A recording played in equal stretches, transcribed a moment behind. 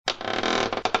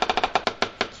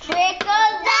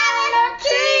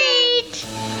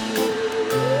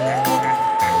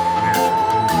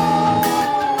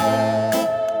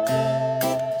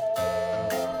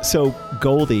So,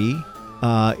 Goldie,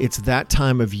 it's that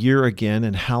time of year again,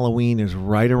 and Halloween is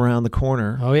right around the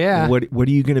corner. Oh, yeah. What are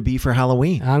you going to be for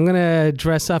Halloween? I'm going to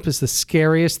dress up as the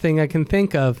scariest thing I can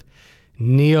think of,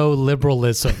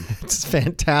 neoliberalism. It's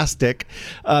fantastic.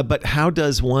 But how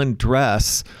does one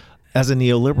dress as a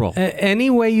neoliberal? Any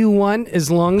way you want,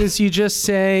 as long as you just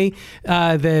say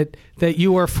that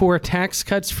you are for tax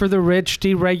cuts for the rich,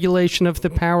 deregulation of the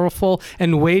powerful,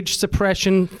 and wage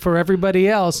suppression for everybody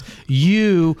else,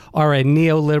 you are a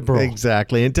neoliberal.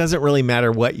 Exactly. It doesn't really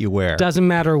matter what you wear. Doesn't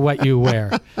matter what you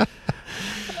wear.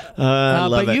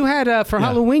 But you had, for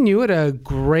Halloween, you had a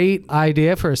great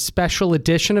idea for a special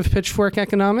edition of Pitchfork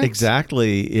Economics.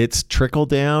 Exactly. It's Trickle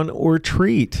Down or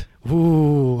Treat.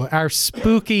 Ooh, our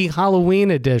spooky Halloween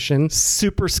edition.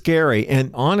 Super scary. And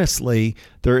honestly,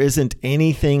 there isn't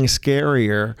anything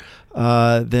scarier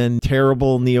than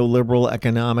terrible neoliberal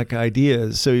economic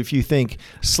ideas. So if you think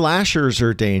slashers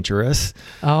are dangerous,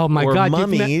 oh my or God,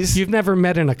 mummies, you've never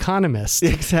met an economist.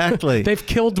 Exactly. They've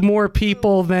killed more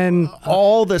people than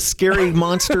all the scary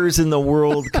monsters in the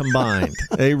world combined.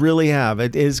 They really have.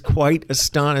 It is quite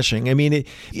astonishing. I mean,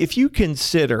 if you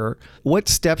consider what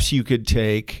steps you could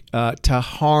take to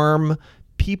harm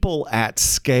people at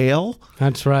scale.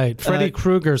 That's right. Freddy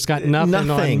Krueger's got nothing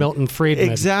on Milton Friedman.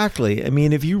 Exactly. I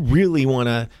mean, if you really want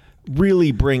to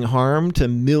really bring harm to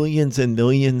millions and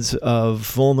millions of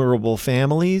vulnerable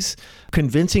families,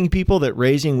 convincing people that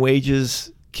raising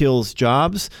wages kills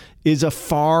jobs is a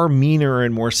far meaner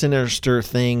and more sinister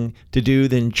thing to do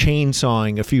than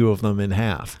chainsawing a few of them in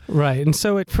half. Right. And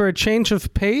so for a change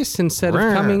of pace, instead of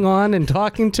coming on and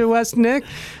talking to us, Nick,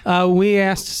 we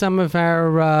asked some of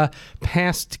our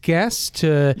past guests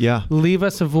to leave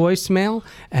us a voicemail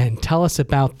and tell us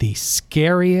about the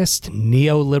scariest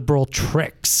neoliberal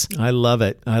tricks. I love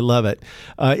it. I love it.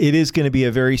 It is going to be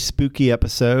a very spooky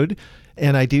episode.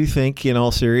 And I do think, in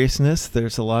all seriousness,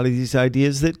 there's a lot of these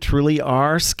ideas that truly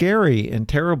are scary and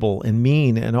terrible and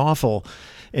mean and awful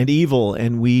and evil.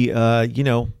 And we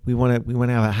want to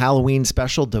have a Halloween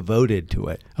special devoted to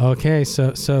it. Okay,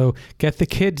 so get the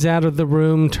kids out of the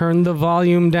room, turn the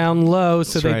volume down low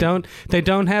so they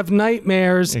don't have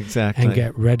nightmares. Exactly. And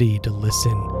get ready to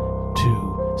listen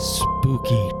to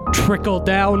spooky Trickle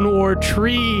Down or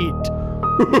Treat.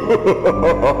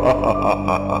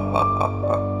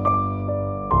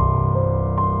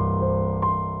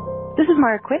 This is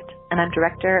Mara Quitt, and I'm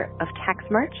director of Tax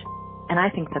Merch, and I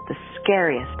think that the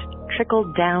scariest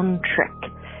trickle-down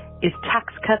trick is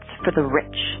tax cuts for the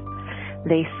rich.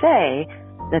 They say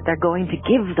that they're going to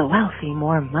give the wealthy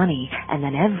more money, and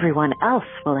then everyone else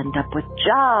will end up with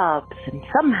jobs, and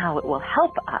somehow it will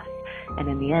help us. And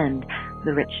in the end,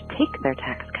 the rich take their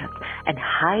tax cuts and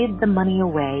hide the money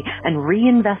away and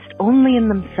reinvest only in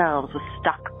themselves with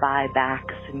stock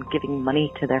buybacks and giving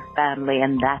money to their family,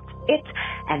 and that's it.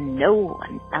 And no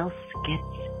one else gets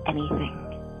anything.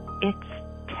 It's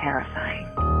terrifying.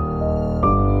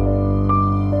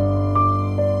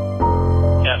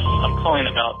 Yes, I'm calling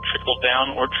about Trickle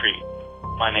Down or Treat.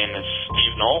 My name is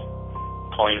Steve Knoll,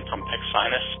 calling from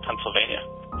Pexinus, Pennsylvania.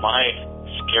 My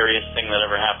scariest thing that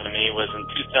ever happened to me was in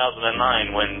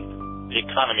 2009 when the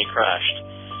economy crashed.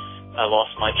 I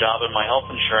lost my job and my health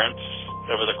insurance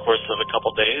over the course of a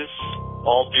couple days,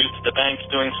 all due to the banks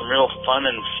doing some real fun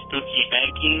and spooky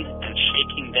banking and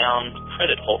shaking down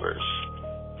credit holders.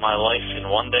 My life in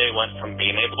one day went from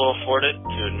being able to afford it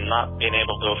to not being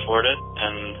able to afford it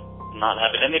and not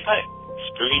having any pay.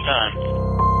 Spooky time.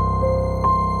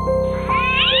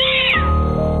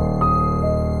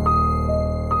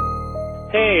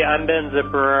 Hey, I'm Ben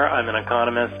Zipperer. I'm an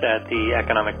economist at the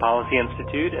Economic Policy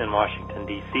Institute in Washington,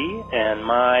 D.C., and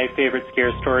my favorite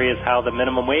scare story is how the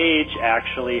minimum wage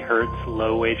actually hurts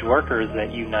low-wage workers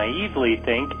that you naively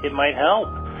think it might help.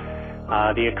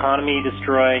 The economy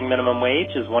destroying minimum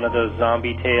wage is one of those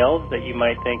zombie tales that you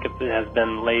might think it has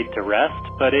been laid to rest,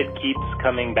 but it keeps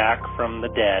coming back from the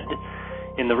dead.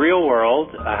 In the real world,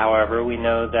 however, we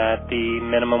know that the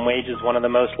minimum wage is one of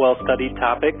the most well-studied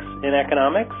topics in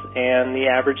economics, and the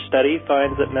average study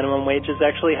finds that minimum wages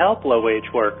actually help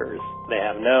low-wage workers. They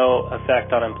have no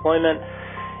effect on employment,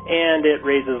 and it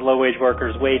raises low-wage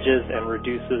workers' wages and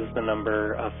reduces the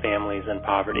number of families in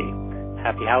poverty.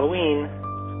 Happy Halloween!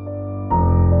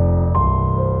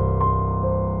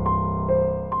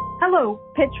 Hello,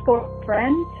 Pitchfork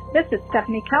friends. This is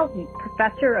Stephanie Kelton,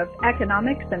 Professor of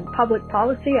Economics and Public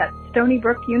Policy at Stony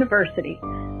Brook University.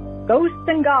 Ghosts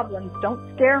and goblins don't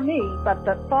scare me, but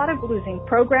the thought of losing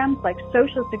programs like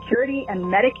Social Security and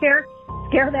Medicare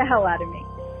scare the hell out of me.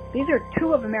 These are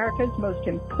two of America's most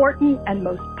important and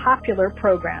most popular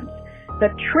programs. The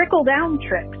trickle-down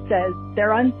trick says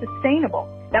they're unsustainable,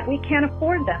 that we can't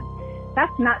afford them.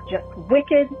 That's not just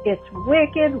wicked, it's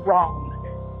wicked wrong.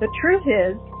 The truth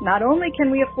is, not only can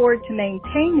we afford to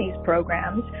maintain these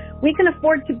programs, we can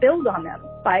afford to build on them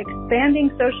by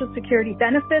expanding Social Security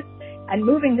benefits and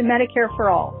moving to Medicare for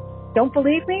all. Don't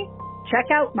believe me?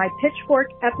 Check out my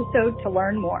Pitchfork episode to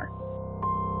learn more.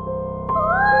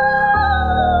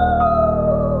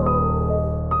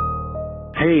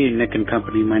 Hey, Nick and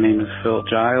company. My name is Phil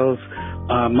Giles.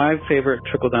 My favorite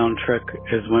trickle-down trick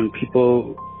is when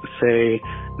people say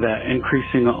that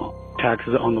increasing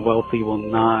taxes on the wealthy will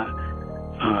not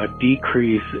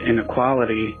decrease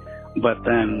inequality, but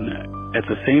then at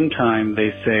the same time they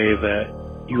say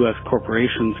that U.S.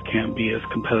 corporations can't be as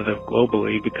competitive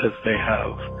globally because they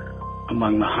have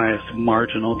among the highest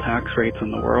marginal tax rates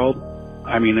in the world.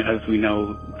 I mean, as we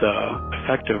know, the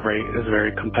effective rate is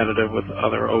very competitive with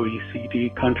other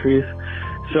OECD countries.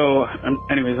 So,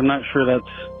 anyways, I'm not sure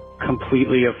that's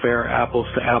completely a fair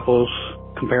apples-to-apples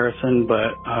comparison,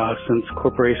 but since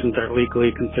corporations are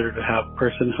legally considered to have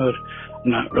personhood,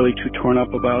 I'm not really too torn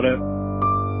up about it.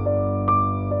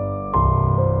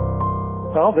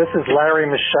 Well, this is Larry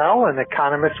Michel, an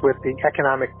economist with the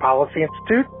Economic Policy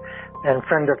Institute and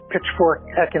friend of Pitchfork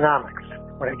Economics.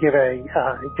 I want to give an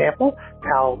example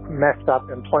how messed up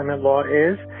employment law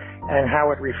is and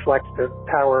how it reflects the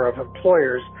power of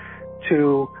employers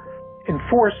to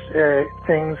enforce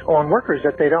things on workers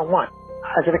that they don't want.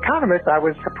 As an economist, I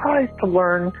was surprised to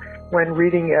learn when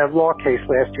reading a law case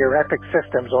last year, Epic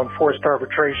Systems, on forced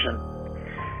arbitration,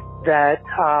 that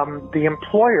the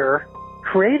employer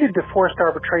created the forced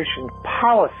arbitration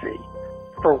policy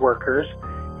for workers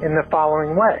in the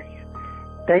following way.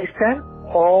 They sent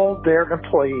all their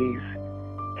employees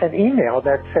an email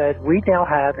that said, we now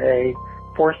have a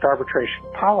forced arbitration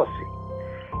policy.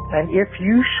 And if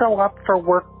you show up for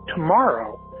work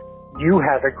tomorrow, you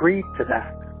have agreed to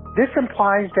that. This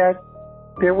implies that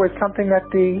there was something that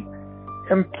the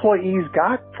employees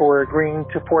got for agreeing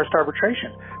to forced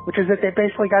arbitration, which is that they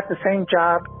basically got the same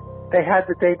job they had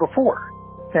the day before.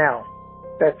 Now,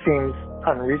 that seems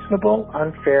unreasonable,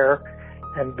 unfair,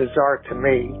 and bizarre to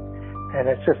me, and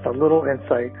it's just a little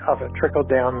insight of a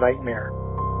trickle-down nightmare.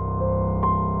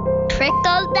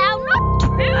 Trickle-down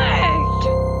retreat!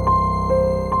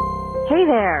 Hey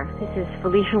there, this is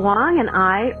Felicia Wong, and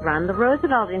I run the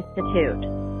Roosevelt Institute.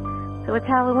 So it's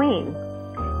Halloween,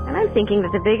 and I'm thinking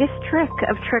that the biggest trick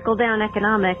of trickle-down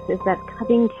economics is that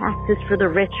cutting taxes for the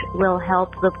rich will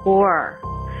help the poor.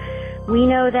 We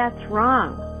know that's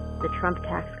wrong. The Trump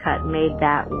tax cut made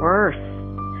that worse.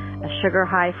 A sugar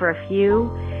high for a few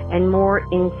and more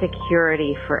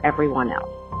insecurity for everyone else.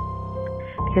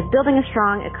 Because building a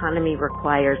strong economy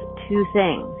requires two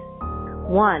things.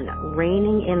 One,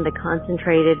 reining in the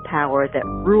concentrated power that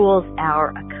rules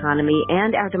our economy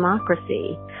and our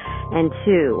democracy. And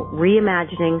two,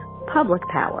 reimagining public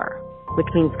power, which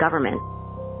means government,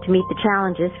 to meet the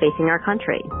challenges facing our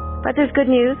country. But there's good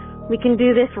news. We can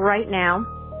do this right now.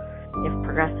 If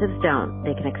progressives don't,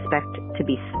 they can expect to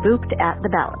be spooked at the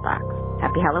ballot box.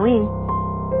 Happy Halloween.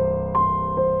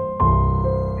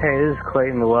 Hey, this is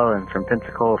Clayton Llewellyn from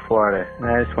Pensacola, Florida, and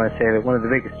I just want to say that one of the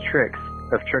biggest tricks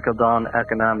of trickle-down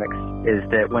economics is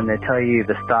that when they tell you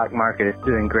the stock market is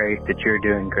doing great, that you're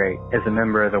doing great as a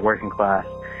member of the working class.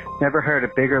 Never heard a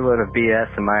bigger load of BS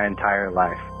in my entire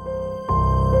life.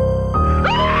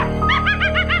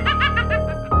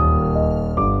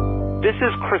 This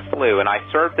is Chris Liu, and I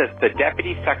served as the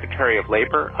Deputy Secretary of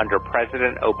Labor under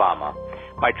President Obama.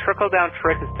 My trickle-down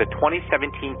trick is the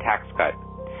 2017 tax cut.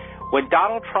 When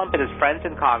Donald Trump and his friends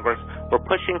in Congress were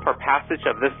pushing for passage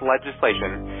of this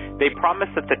legislation, they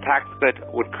promised that the tax cut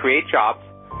would create jobs.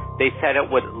 They said it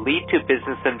would lead to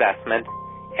business investment.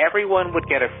 Everyone would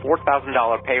get a $4,000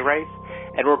 pay raise,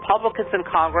 and Republicans in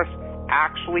Congress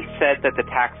actually said that the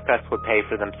tax cuts would pay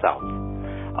for themselves.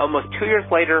 Almost 2 years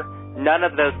later, none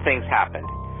of those things happened.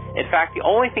 In fact, the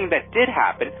only thing that did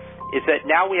happen is that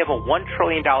now we have a $1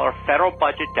 trillion federal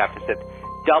budget deficit,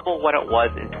 double what it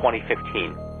was in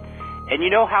 2015. And you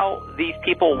know how these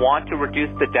people want to reduce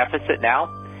the deficit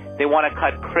now? They want to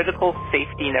cut critical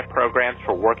safety net programs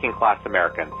for working class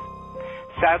Americans.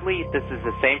 Sadly, this is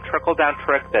the same trickle-down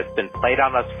trick that's been played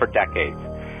on us for decades.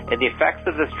 And the effects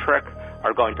of this trick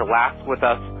are going to last with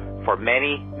us for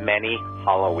many, many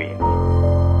Halloweens.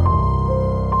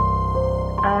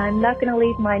 I'm not going to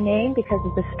leave my name because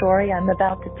of the story I'm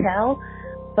about to tell,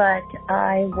 but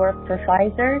I work for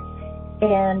Pfizer,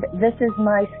 and this is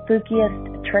my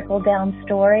spookiest trickle-down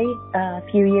story a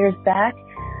few years back.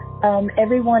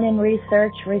 Everyone in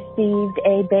research received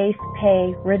a base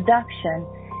pay reduction,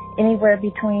 anywhere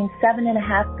between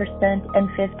 7.5% and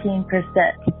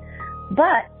 15%.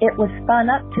 but it was spun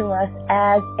up to us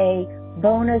as a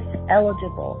bonus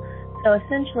eligible. So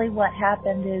essentially what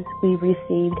happened is we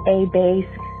received a base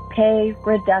pay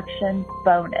reduction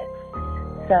bonus.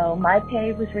 So my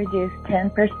pay was reduced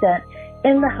 10%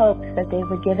 in the hopes that they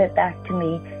would give it back to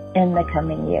me in the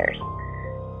coming years.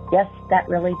 Yes, that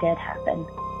really did happen.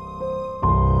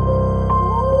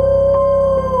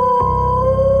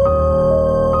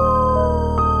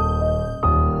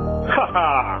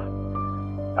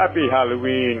 Happy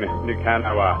Halloween,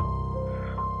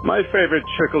 Nikanawa. My favorite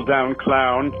trickle-down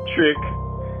clown trick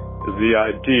is the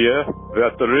idea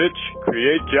that the rich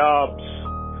create jobs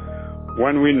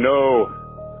when we know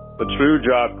the true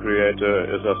job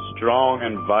creator is a strong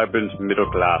and vibrant middle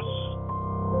class.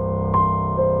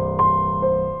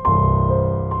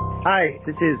 Hi,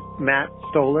 this is Matt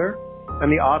Stoller.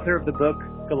 I'm the author of the book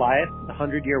Goliath, The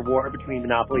 100-Year War Between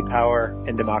Monopoly Power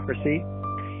and Democracy.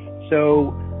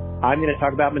 So I'm going to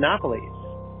talk about monopolies.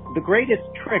 The greatest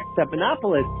trick that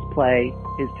monopolists play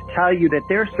is to tell you that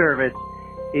their service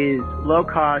is low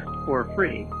cost or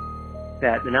free,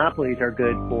 that monopolies are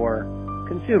good for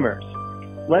consumers.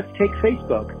 Let's take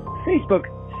Facebook. Facebook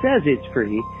says it's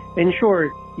free, and sure,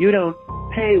 you don't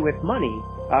pay with money,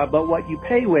 but what you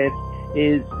pay with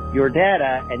is your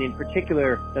data, and in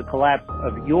particular, the collapse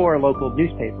of your local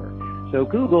newspaper. So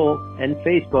Google and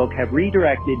Facebook have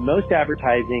redirected most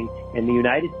advertising in the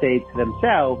United States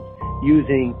themselves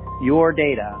using your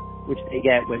data, which they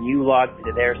get when you log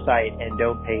into their site and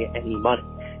don't pay any money.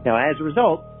 Now, as a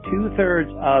result,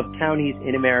 2/3 of counties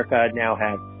in America now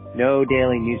have no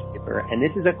daily newspaper, and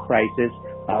this is a crisis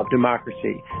of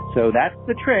democracy. So that's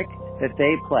the trick that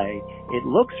they play. It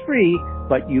looks free,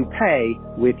 but you pay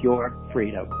with your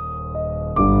freedom.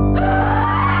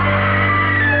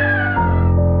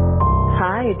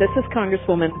 Hi, this is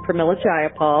Congresswoman Pramila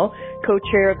Jayapal,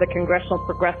 co-chair of the Congressional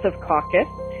Progressive Caucus.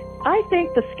 I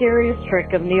think the scariest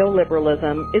trick of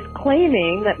neoliberalism is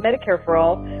claiming that Medicare for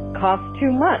All costs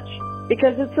too much,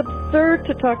 because it's absurd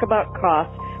to talk about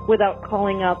costs without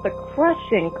calling out the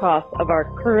crushing costs of our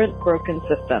current broken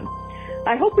system.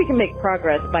 I hope we can make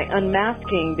progress by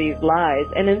unmasking these lies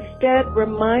and instead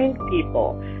remind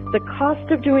people the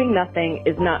cost of doing nothing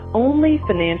is not only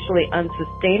financially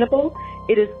unsustainable,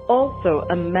 it is also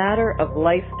a matter of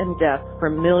life and death for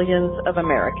millions of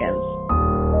Americans.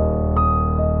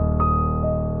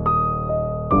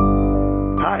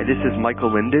 Hi, this is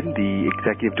Michael Linden, the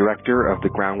Executive Director of the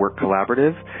Groundwork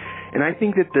Collaborative, and I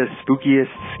think that the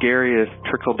spookiest, scariest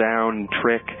trickle-down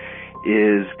trick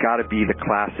is got to be the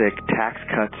classic tax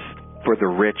cuts for the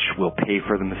rich will pay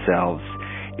for themselves.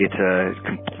 It's a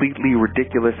completely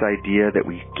ridiculous idea that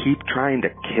we keep trying to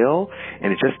kill,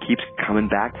 and it just keeps coming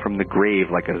back from the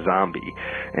grave like a zombie.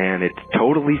 And it's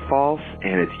totally false,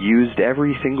 and it's used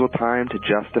every single time to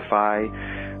justify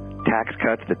tax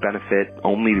cuts that benefit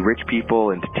only rich people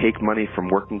and to take money from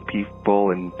working people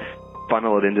and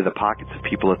funnel it into the pockets of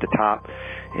people at the top.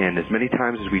 And as many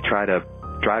times as we try to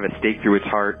drive a stake through its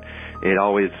heart, it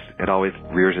always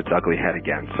rears its ugly head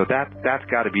again. So that's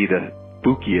got to be the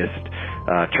spookiest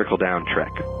trickle-down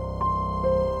trick.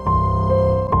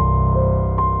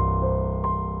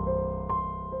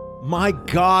 My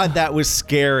God, that was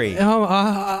scary. Oh,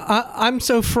 I'm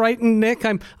so frightened, Nick.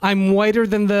 I'm whiter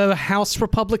than the House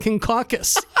Republican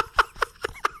caucus.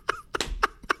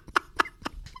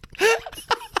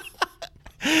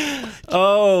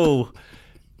 Oh,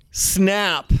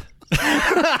 snap.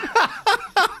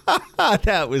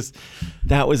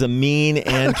 That was a mean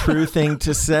and true thing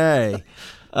to say.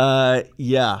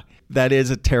 Yeah, that is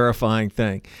a terrifying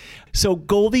thing. So,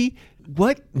 Goldie,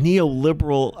 what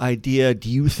neoliberal idea do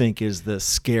you think is the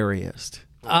scariest?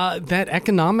 That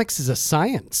economics is a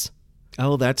science.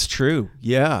 Oh, that's true.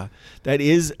 Yeah, that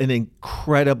is an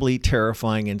incredibly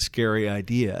terrifying and scary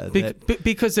idea.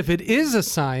 Because if it is a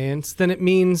science, then it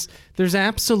means there's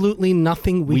absolutely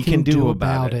nothing we can do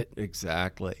about it.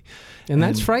 Exactly. And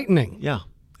that's frightening. Yeah.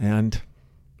 And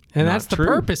that's the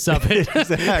purpose of it.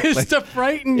 Exactly. Is to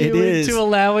frighten you into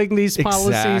allowing these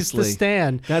policies to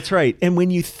stand. That's right. And when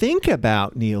you think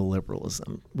about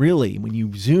neoliberalism, really, when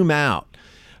you zoom out,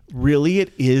 really,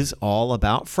 it is all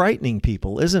about frightening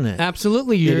people, isn't it?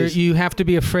 Absolutely. You have to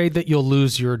be afraid that you'll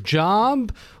lose your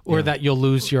job or that you'll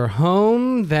lose your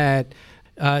home, that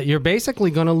you're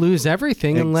basically going to lose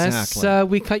everything unless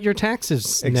we cut your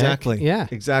taxes. Exactly. Nick. Yeah.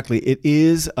 Exactly. It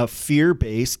is a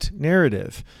fear-based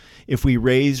narrative. If we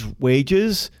raise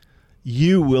wages,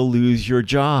 you will lose your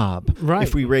job. Right.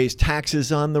 If we raise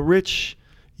taxes on the rich,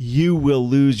 you will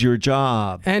lose your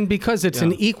job. And because it's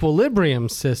an equilibrium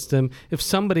system, if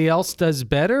somebody else does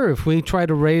better, if we try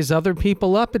to raise other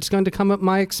people up, it's going to come at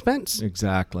my expense.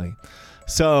 Exactly.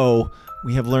 So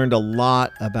we have learned a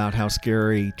lot about how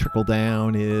scary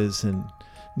trickle-down is and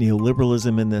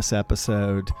neoliberalism in this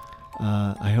episode.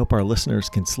 I hope our listeners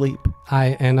can sleep.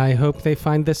 I hope they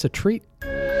find this a treat.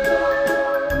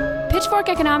 Pitchfork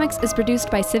Economics is produced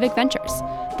by Civic Ventures.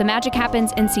 The magic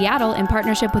happens in Seattle in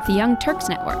partnership with the Young Turks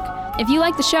Network. If you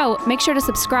like the show, make sure to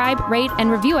subscribe, rate,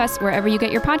 and review us wherever you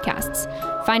get your podcasts.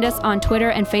 Find us on Twitter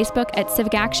and Facebook at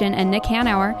Civic Action and Nick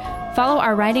Hanauer. Follow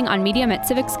our writing on Medium at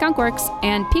Civic Skunkworks,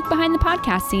 and peek behind the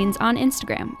podcast scenes on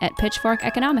Instagram at Pitchfork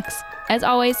Economics. As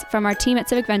always, from our team at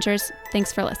Civic Ventures,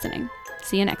 thanks for listening.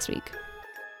 See you next week.